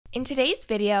In today's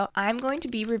video, I'm going to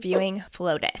be reviewing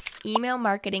Flodesk, email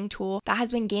marketing tool that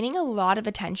has been gaining a lot of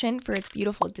attention for its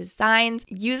beautiful designs,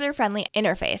 user-friendly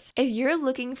interface. If you're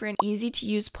looking for an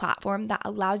easy-to-use platform that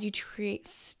allows you to create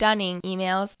stunning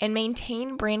emails and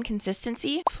maintain brand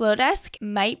consistency, Flodesk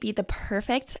might be the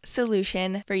perfect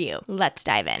solution for you. Let's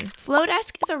dive in.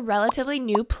 Flodesk is a relatively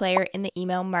new player in the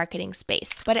email marketing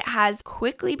space, but it has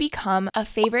quickly become a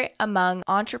favorite among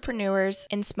entrepreneurs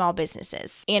and small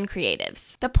businesses and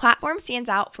creatives. The platform stands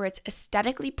out for its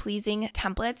aesthetically pleasing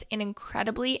templates and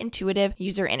incredibly intuitive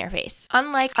user interface.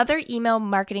 Unlike other email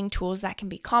marketing tools that can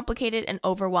be complicated and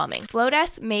overwhelming,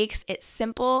 Flodesk makes it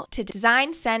simple to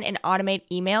design, send, and automate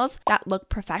emails that look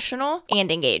professional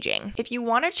and engaging. If you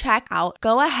want to check out,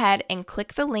 go ahead and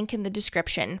click the link in the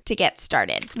description to get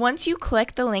started. Once you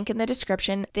click the link in the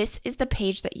description, this is the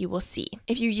page that you will see.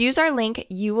 If you use our link,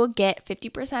 you will get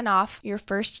 50% off your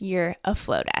first year of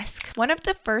Flodesk. One of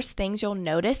the first things you'll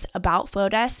notice about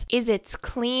Flodesk is its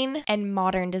clean and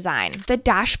modern design. The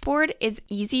dashboard is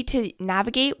easy to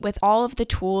navigate with all of the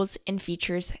tools and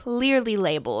features clearly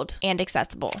labeled and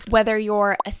accessible. Whether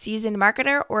you're a seasoned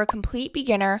marketer or a complete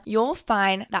beginner, you'll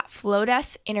find that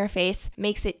Flodesk interface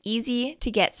makes it easy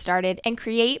to get started and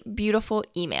create beautiful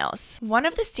emails. One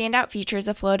of the standout features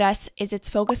of Flodesk is its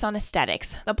focus on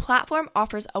aesthetics. The platform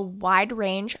offers a wide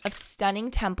range of stunning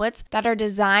templates that are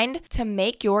designed to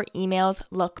make your emails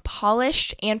look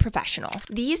polished and professional.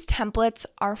 These templates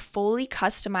are fully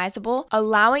customizable,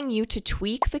 allowing you to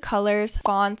tweak the colors,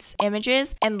 fonts,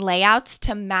 images, and layouts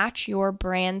to match your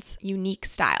brand's unique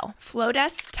style.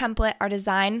 Flodesk templates are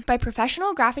designed by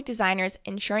professional graphic designers,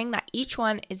 ensuring that each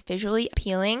one is visually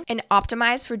appealing and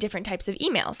optimized for different types of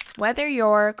emails. Whether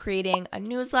you're creating a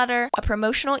newsletter, a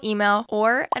promotional email,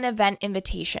 or an event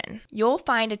invitation, you'll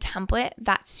find a template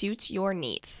that suits your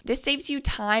needs. This saves you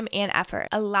time and effort,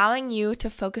 allowing you to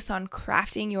focus on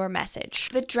crafting your message.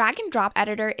 The drag and drop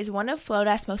editor is one of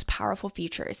Flodesk's most powerful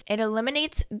features. It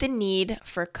eliminates the need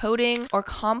for coding or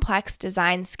complex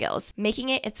design skills, making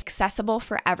it accessible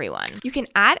for everyone. You can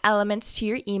add elements to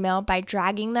your email by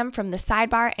dragging them from the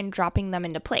sidebar and dropping them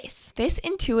into place. This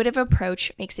intuitive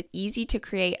approach makes it easy to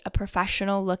create a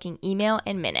professional looking email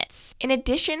in minutes. In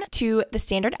addition to the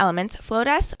standard elements,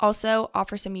 Flodesk also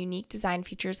offers some unique design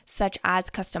features such as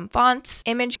custom fonts,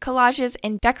 image collages,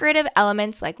 and decorative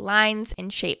elements like lines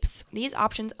and shapes. These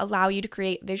options allow you to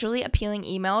create visually appealing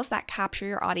emails that capture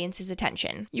your audience's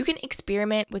attention. You can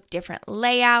experiment with different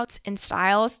layouts and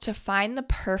styles to find the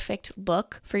perfect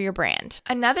look for your brand.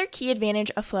 Another key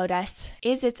advantage of Flodesk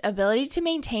is its ability to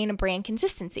maintain brand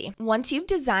consistency. Once you've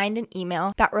designed an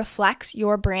email that reflects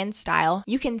your brand style,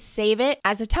 you can save it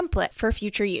as a template for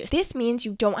future use. This means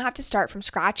you don't have to start from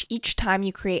scratch each time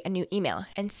you create a new email.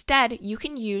 Instead, you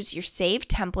can use your saved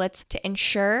templates to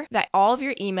ensure that all of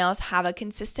your emails have a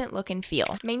consistent look and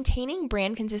feel. Maintaining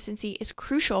brand consistency is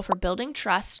crucial for building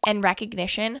trust and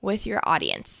recognition with your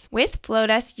audience. With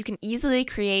Flodesk, you can easily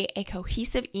create a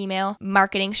cohesive email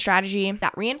marketing strategy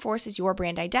that reinforces your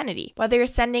brand identity. Whether you're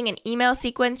sending an email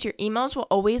sequence, your emails will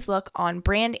always look on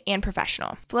brand and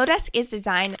professional. Flodesk is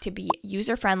designed to be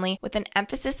user-friendly with an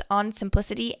emphasis on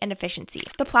simplicity and efficiency.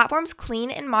 The platform's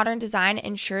clean and modern design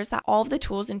ensures that all of the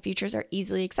tools and features are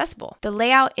easily accessible. The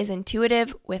layout is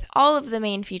intuitive with all of the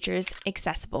main features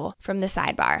accessible from the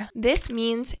sidebar. This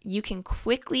means you can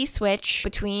quickly switch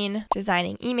between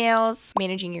designing emails,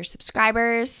 managing your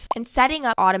subscribers, and setting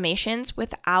up automations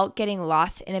without getting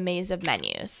lost in a maze of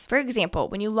menus. For example,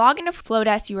 when you log into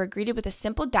Flodesk, you are greeted with a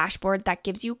simple dashboard that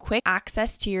gives you quick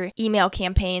access to your email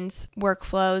campaigns,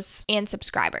 workflows, and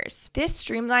subscribers. This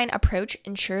streamlined approach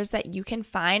ensures that you can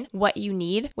find what you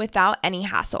need without any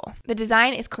hassle. The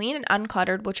design is clean and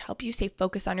uncluttered, which helps you stay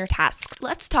focused on your tasks.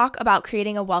 Let's talk about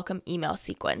creating a welcome email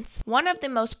sequence. One of the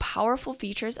most powerful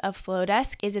features of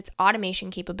Flodesk is its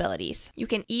automation capabilities. You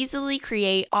can easily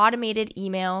create automated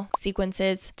email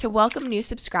sequences to welcome new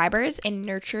subscribers and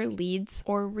nurture leads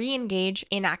or re-engage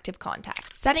inactive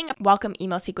contacts. Setting up welcome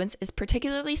email sequence is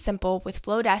particularly simple with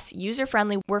Flodesk's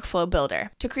user-friendly workflow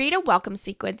builder. To create a welcome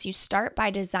sequence, you start by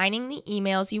designing the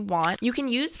emails you want. You can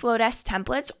use Flodesk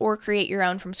templates or create your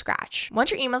own from scratch.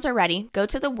 Once your emails are ready, go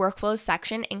to the workflow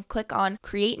section and click on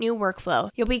Create New Workflow.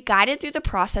 You'll be guided through the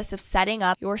process of setting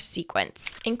up your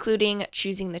sequence, including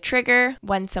choosing the trigger,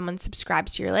 when someone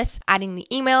subscribes to your list, adding the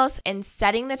emails, and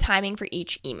setting the timing for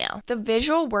each email. The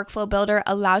visual workflow builder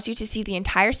allows you to see the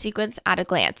entire sequence at a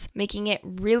glance, making it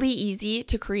really easy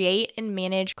to create and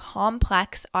manage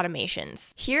complex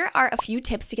automations. Here are a few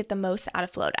tips to get the most out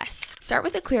of Flodesk. Start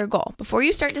with a clear goal. Before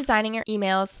you start designing your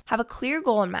emails, have a clear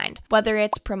goal in mind, whether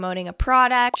it's promoting a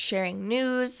product, sharing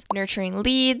news, nurturing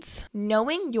leads.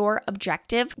 Knowing your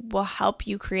objective will help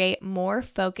you create more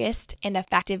focused and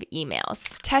effective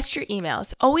emails. Test your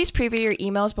emails. Always preview your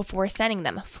emails before sending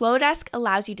them. Flodesk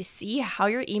allows you to see how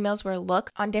your emails will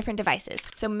look on different devices,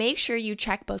 so make sure you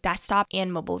check both desktop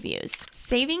and mobile views.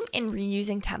 Saving and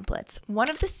reusing templates. One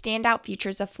of the standout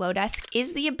features of Flodesk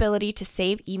is the ability to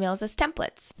save emails as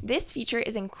templates. This feature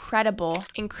is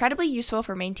incredibly useful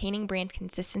for maintaining brand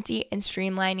consistency and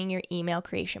streamlining your email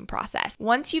creation process.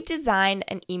 Once you've designed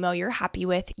an email you're happy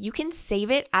with, you can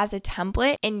save it as a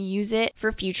template and use it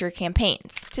for future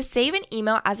campaigns. To save an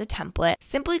email as a template,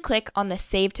 simply click on the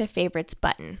Save to Favorites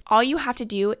button. All you have to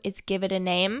do is give it a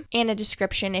name and a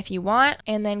description if you want,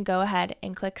 and then go ahead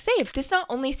and click Save. This not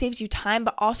only saves you time,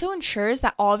 but also ensures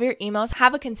that all of your emails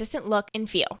have a consistent look and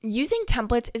feel. Using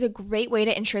templates is a great way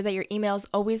to ensure that your emails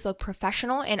always look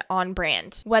professional and on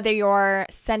brand. Whether you're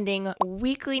sending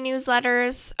weekly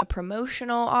newsletters, a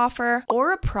promotional offer,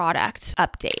 or a product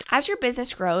update. As your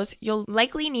business grows, you'll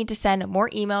likely need to send more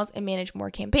emails and manage more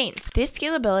campaigns. This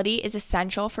scalability is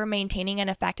essential for maintaining an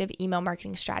effective email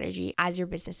marketing strategy as your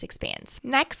business expands.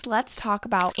 Next, let's talk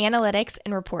about analytics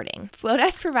and reporting.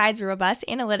 Flodesk provides robust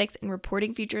analytics and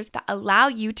reporting features that allow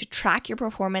you to track your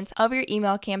performance of your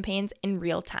email campaigns in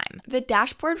real time. The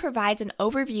dashboard provides an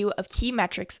overview of key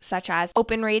metrics such as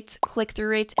open rates, click-through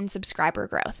rates, and subscriber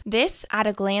growth. This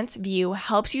at-a-glance view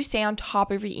helps you stay on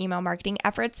top of your email marketing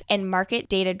efforts and market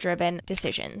data-driven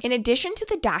decisions. In addition to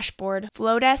the dashboard,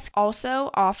 Flodesk also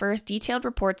offers detailed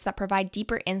reports that provide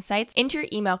deeper insights into your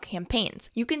email campaigns.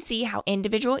 You can see how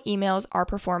individual emails are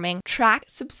performing, track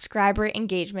subscriber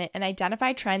engagement, and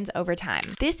identify trends over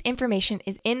time. This information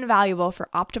is invaluable for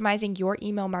optimizing your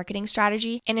email marketing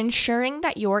strategy and ensuring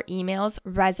that your emails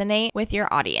resonate with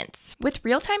your audience. With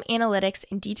real-time analytics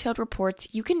and detailed reports,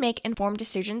 you can make informed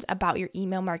decisions about your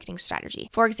email marketing strategy.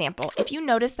 For example, if you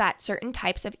notice that certain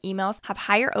types of emails have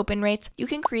higher open rates, you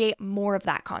can create more of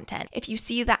that content. If you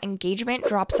see that engagement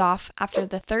drops off after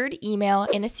the third email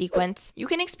in a sequence, you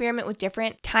can experiment with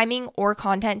different timing or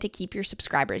content to keep your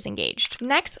subscribers engaged.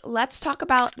 Next, let's talk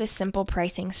about the simple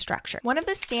pricing structure. One of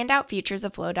the standout features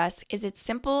of Flodesk is its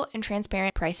simple and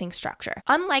transparent pricing structure.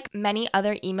 Unlike many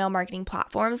other email marketing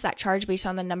platforms that charge based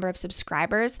on the number of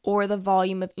subscribers or the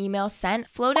volume of emails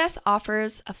sent, Flodesk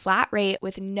offers a flat rate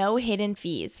with no hidden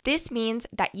fees. This means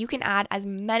that you can add as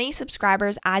many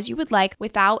subscribers as you would like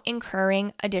without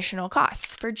incurring additional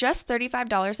costs. For just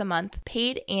 $35 a month,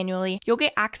 paid annually, you'll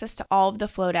get access to all of the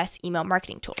Flodesk email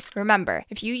marketing tools. Remember,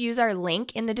 if you use our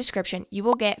link in the description, you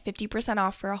will get 50%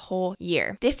 off for a whole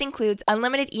year. This includes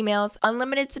unlimited emails,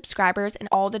 unlimited subscribers, and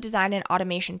all the design and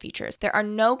automation features. There are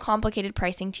no complicated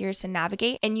pricing tiers to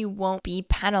navigate, and you won't be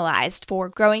penalized for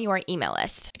growing your email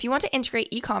list. If you want to integrate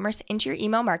e-commerce into your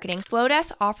email marketing,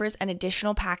 Flodesk offers an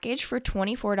additional package for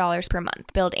 $24 per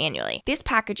month, billed annually. This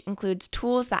package includes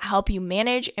tools that help you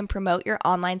manage and promote your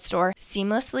online store,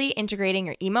 seamlessly integrating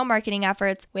your email marketing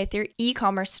efforts with your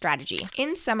e-commerce strategy.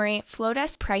 In summary,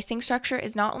 Flodesk's pricing structure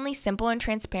is not only simple and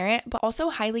transparent, but also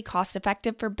highly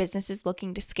cost-effective for businesses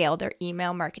looking to scale their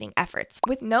email marketing efforts.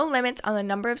 With no limits on the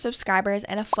number of subscribers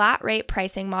and a flat rate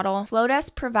pricing model,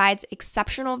 Flodesk provides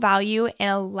exceptional value and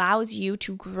allows you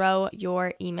to grow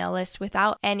your email list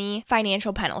without any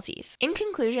financial penalties. In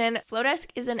conclusion, Flodesk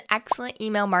is an excellent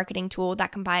email marketing tool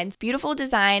that combines beautiful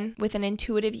design with an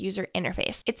intuitive user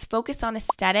interface. Its focus on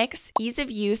aesthetics, ease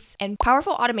of use, and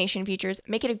powerful automation features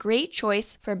make it a great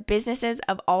choice for businesses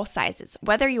of all sizes.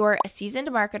 Whether you're a seasoned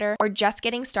marketer or just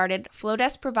getting started,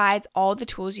 Flodesk provides all the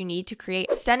tools you need to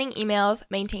create stunning emails,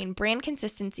 maintain brand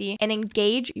consistency, and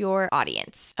engage your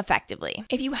audience effectively.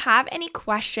 If you have any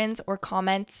questions or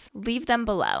comments, leave them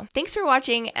below. Thanks for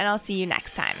watching, and I'll see you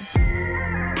next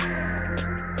time.